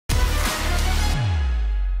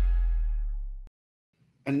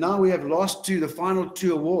And now we have lost to the final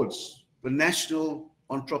two awards, the National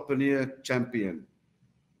Entrepreneur Champion,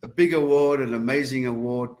 a big award, an amazing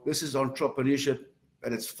award. This is entrepreneurship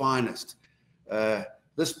at its finest.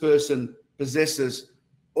 This person possesses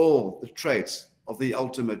all the traits of the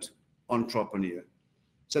ultimate entrepreneur.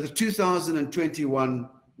 So the 2021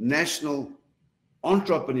 National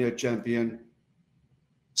Entrepreneur Champion,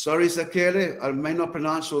 sorry, Zakhele, I may not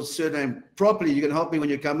pronounce your surname properly. You can help me when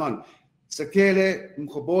you come on. Zakhele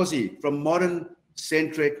Mgobhozi from Modern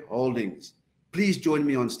Centric Holdings. Please join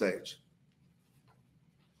me on stage.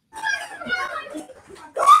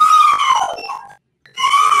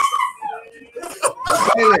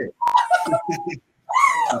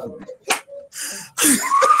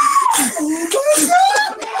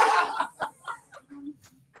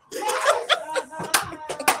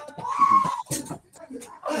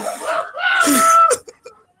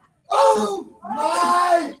 Oh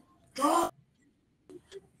my God!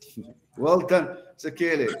 Well done,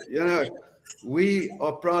 Zakhele. You know, we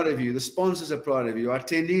are proud of you. The sponsors are proud of you. Our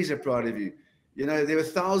attendees are proud of you. You know, there were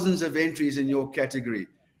thousands of entries in your category.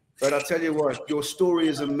 But I'll tell you what, your story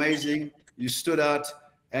is amazing. You stood out,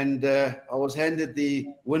 and I was handed the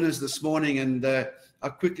winners this morning, and I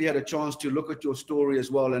quickly had a chance to look at your story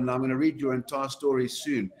as well, and I'm going to read your entire story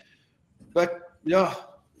soon. But yeah,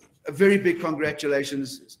 a very big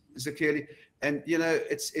congratulations, Zakhele. And you know,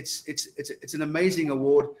 it's an amazing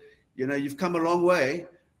award. You know, you've come a long way,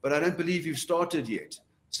 but I don't believe you've started yet.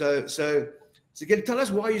 So Zakhele, tell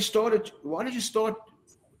us why you started. Why did you start?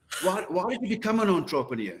 Why did you become an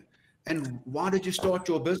entrepreneur? And why did you start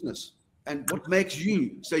your business? And what makes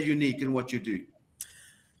you so unique in what you do?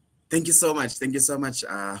 Thank you so much. Thank you so much,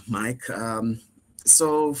 Mike.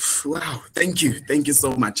 So, wow, thank you. Thank you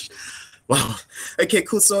so much. Wow. Okay,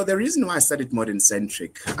 cool. So the reason why I started Modern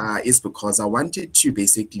Centric is because I wanted to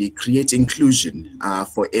basically create inclusion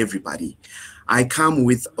for everybody. I come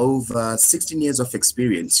with over 16 years of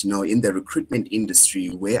experience, you know, in the recruitment industry,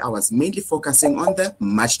 where I was mainly focusing on the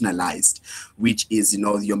marginalized, which is, you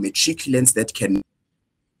know, your matriculants that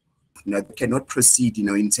cannot proceed, you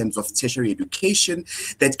know, in terms of tertiary education,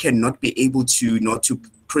 that cannot be able to, you know, to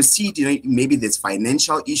proceed, you know, maybe there's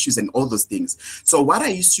financial issues and all those things. So what I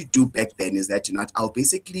used to do back then is that, you know, I'll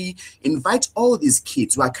basically invite all these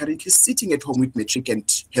kids who are currently sitting at home with matric and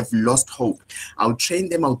have lost hope. I'll train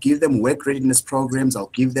them, I'll give them work readiness programs, I'll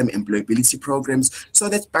give them employability programs, so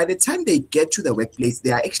that by the time they get to the workplace,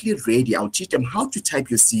 they are actually ready. I'll teach them how to type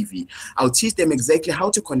your CV. I'll teach them exactly how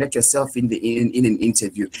to conduct yourself in an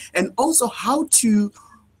interview, and also how to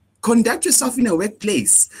conduct yourself in a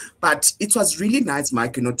workplace. But it was really nice,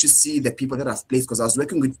 Mike, you know, to see the people that I've placed, because I was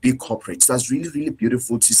working with big corporates. So it was really, really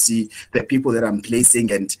beautiful to see the people that I'm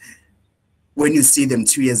placing. And when you see them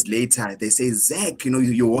 2 years later, they say, Zach, you know,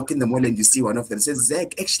 you walk in the mall and you see one of them says,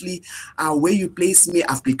 Zach, actually, where you place me,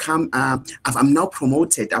 I've become, I'm now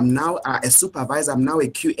promoted. I'm now a supervisor. I'm now a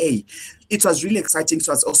QA. It was really exciting.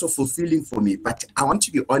 So it was also fulfilling for me. But I want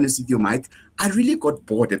to be honest with you, Mike, I really got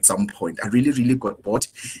bored at some point. I really, really got bored.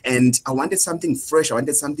 And I wanted something fresh. I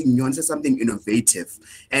wanted something new. I wanted something innovative.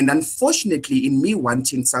 And unfortunately, in me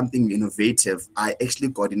wanting something innovative, I actually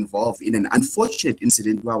got involved in an unfortunate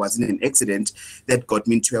incident where I was in an accident that got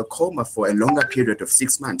me into a coma for a longer period of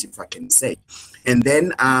 6 months, if I can say. And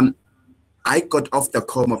then I got off the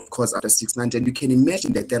coma, of course, after 6 months, and you can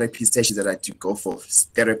imagine the therapy sessions that I had to go for,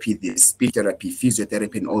 therapy, the speech therapy,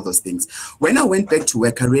 physiotherapy, and all those things. When I went back to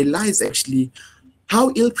work, I realized actually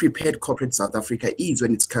how ill-prepared corporate South Africa is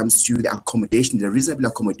when it comes to the accommodation, the reasonable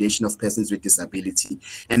accommodation of persons with disability.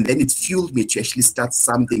 And then it fueled me to actually start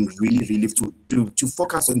something really, really to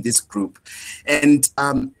focus on this group. And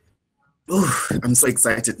oh, I'm so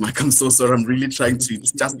excited, Mike. I'm so sorry. I'm really trying to,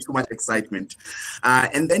 it's just too much excitement.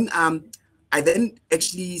 And then I then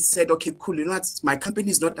actually said, okay, cool, you know what, my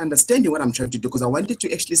company is not understanding what I'm trying to do, because I wanted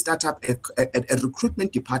to actually start up a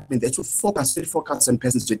recruitment department that would focus on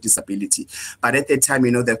persons with disability. But at that time,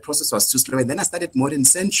 you know, the process was too slow. And then I started Modern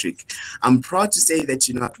Centric. I'm proud to say that,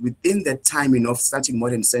 you know, within that time, you know, of starting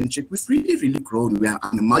Modern Centric, we've really, really grown. We are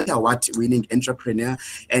a multi-award winning entrepreneur,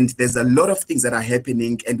 and there's a lot of things that are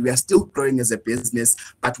happening, and we are still growing as a business.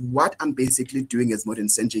 But what I'm basically doing as Modern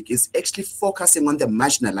Centric is actually focusing on the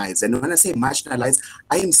marginalized. And when I say marginalized,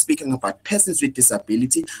 I am speaking about persons with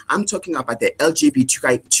disability. I'm talking about the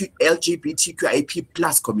LGBTQIP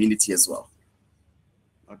plus community as well.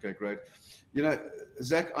 Okay, great. You know,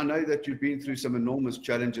 Zach, I know that you've been through some enormous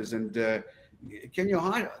challenges, and can you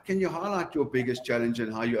highlight your biggest challenge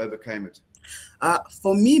and how you overcame it?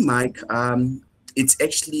 For me, Mike, it's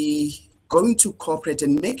actually going to corporate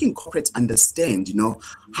and making corporate understand, you know,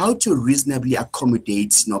 how to reasonably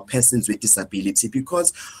accommodate, you know, persons with disability,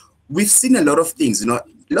 because we've seen a lot of things, you know,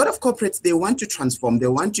 a lot of corporates, they want to transform, they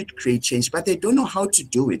want to create change, but they don't know how to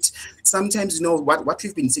do it. Sometimes, you know, what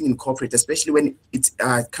we've been seeing in corporate, especially when it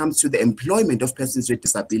comes to the employment of persons with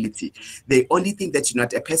disability, they only think that, you know,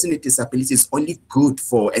 a person with disability is only good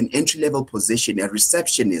for an entry-level position, a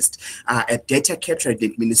receptionist, a data capture, an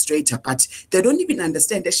administrator, but they don't even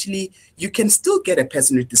understand, actually, you can still get a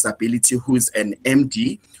person with disability who's an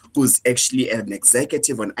MD, who's actually an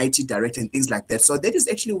executive, an IT director, and things like that. So that is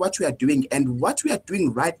actually what we are doing. And what we are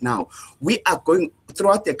doing right now, we are going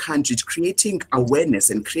throughout the country, creating awareness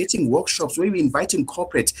and creating workshops where we're inviting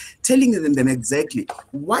corporate, telling them exactly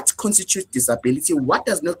what constitutes disability, what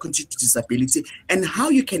does not constitute disability, and how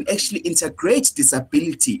you can actually integrate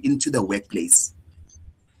disability into the workplace.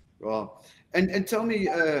 Well, and tell me,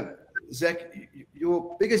 Zach,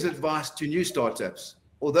 your biggest advice to new startups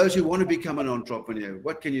or those who want to become an entrepreneur,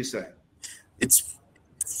 what can you say? It's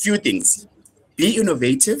few things. Be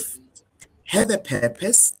innovative, have a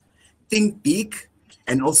purpose, think big,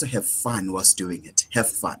 and also have fun whilst doing it. Have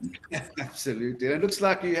fun. Absolutely. And it looks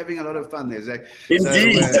like you're having a lot of fun there, Zach.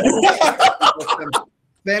 Indeed. So,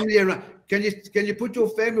 family around. Can you put your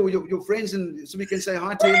family or your friends in so we can say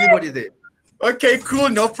hi to everybody there? Okay, cool,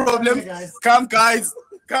 no problem. Hi, guys. Come, guys,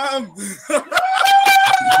 come.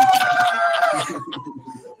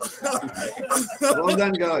 Well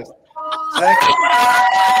done, guys. Zach,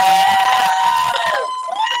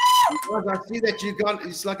 because I see that you got,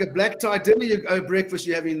 it's like a black tie dinner breakfast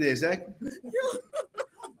you're having there, Zach.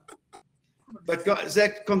 But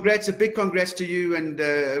Zach, congrats, a big congrats to you, and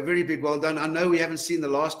a very big well done. I know we haven't seen the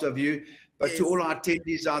last of you, but yes, to all our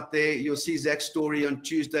attendees out there, you'll see Zach's story on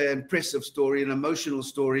Tuesday, an impressive story, an emotional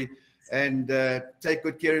story, and take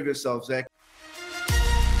good care of yourself, Zach.